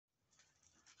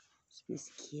Miss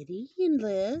Kitty and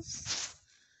Liz,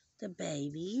 the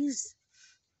babies.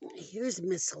 Here's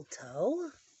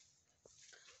Mistletoe,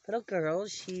 little girl.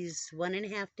 She's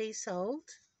 1.5 days old.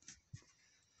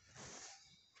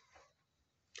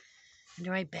 And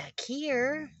right back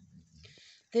here,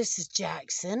 this is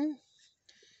Jackson.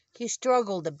 He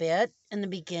struggled a bit in the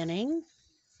beginning.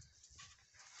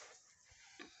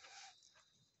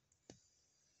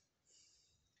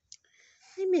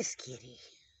 Hi, Miss Kitty.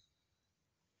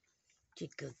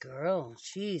 She's a good girl.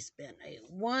 She's been a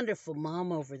wonderful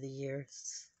mom over the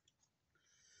years.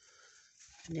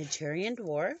 Nigerian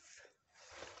dwarf.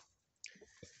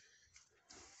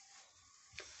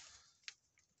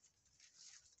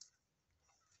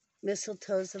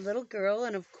 Mistletoe's a little girl,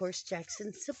 and of course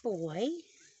Jackson's a boy.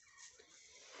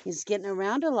 He's getting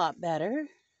around a lot better.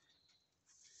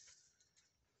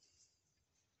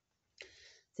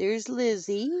 There's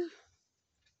Lizzie,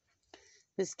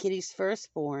 Miss Kitty's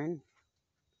firstborn.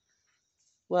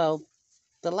 Well,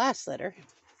 the last letter.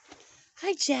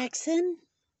 Hi, Jackson.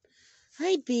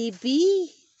 Hi, baby.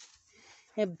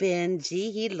 And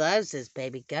Benji, he loves his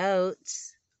baby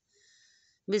goats.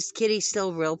 Miss Kitty's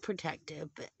still real protective,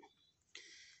 but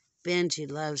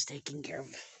Benji loves taking care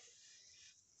of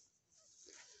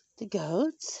the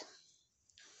goats.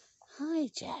 Hi,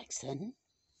 Jackson.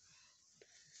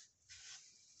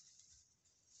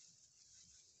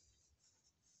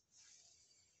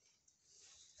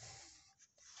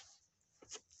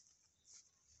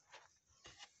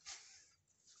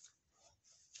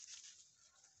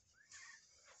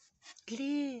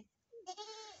 Glee.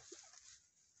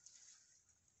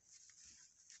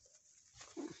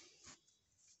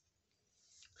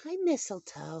 Hi,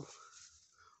 Mistletoe.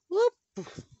 Whoop.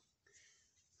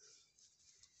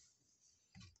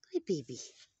 Hi, baby.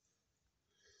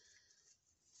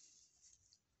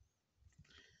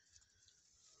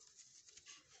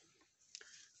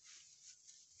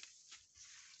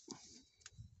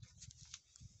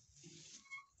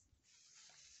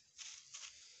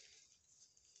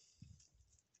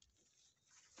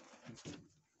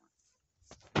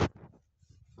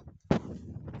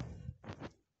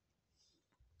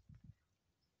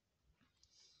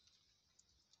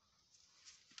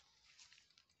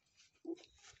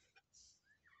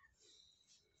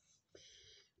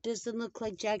 Doesn't look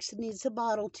like Jackson needs a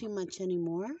bottle too much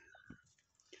anymore.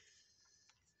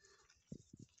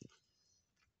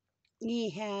 He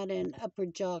had an upper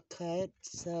jaw cut,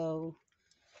 so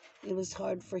it was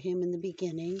hard for him in the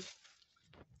beginning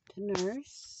to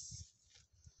nurse.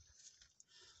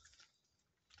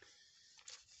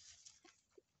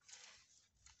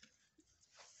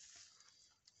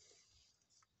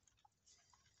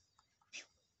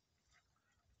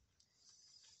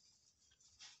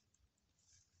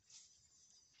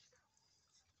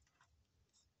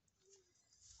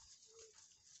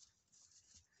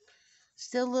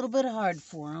 Still a little bit hard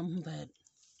for him, but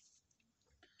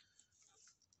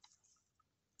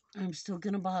I'm still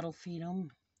going to bottle feed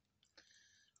him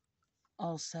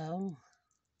also.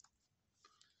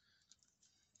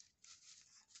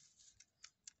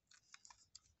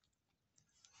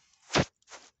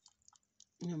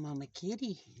 And Mama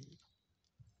Kitty.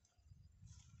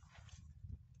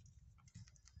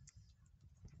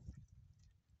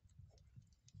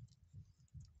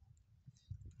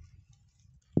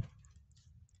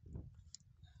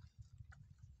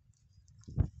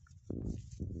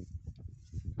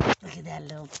 Look at that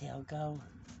little tail go.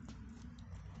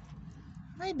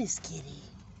 Hi, Miss Kitty.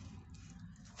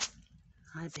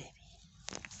 Hi, baby.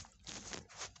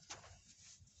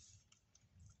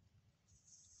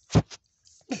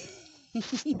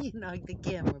 You knocked the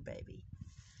camera, baby.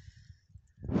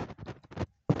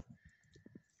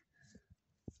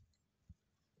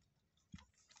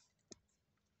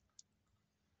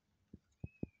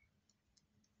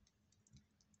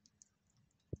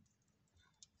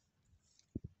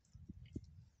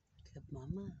 Good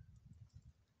mama.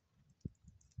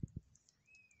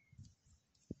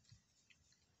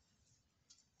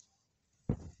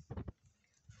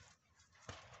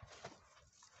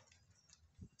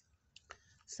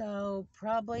 So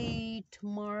probably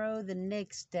tomorrow, the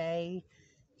next day,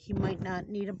 he might not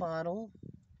need a bottle.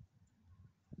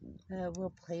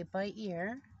 We'll play it by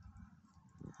ear.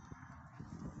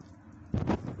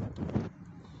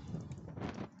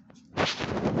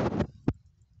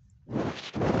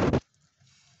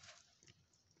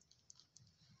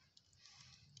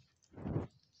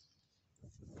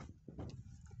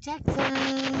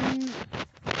 Jackson!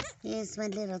 Here's my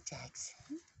little Jackson.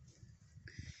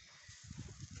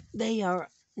 They are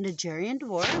Nigerian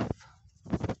dwarf.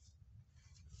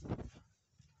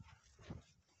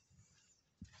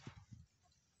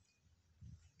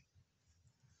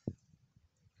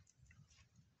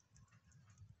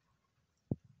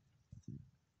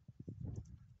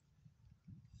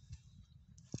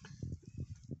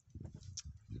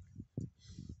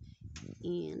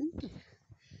 And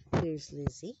there's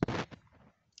Lizzie.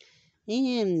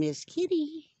 And Miss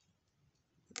Kitty.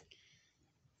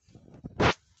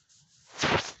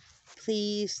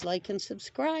 Please like and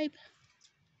subscribe.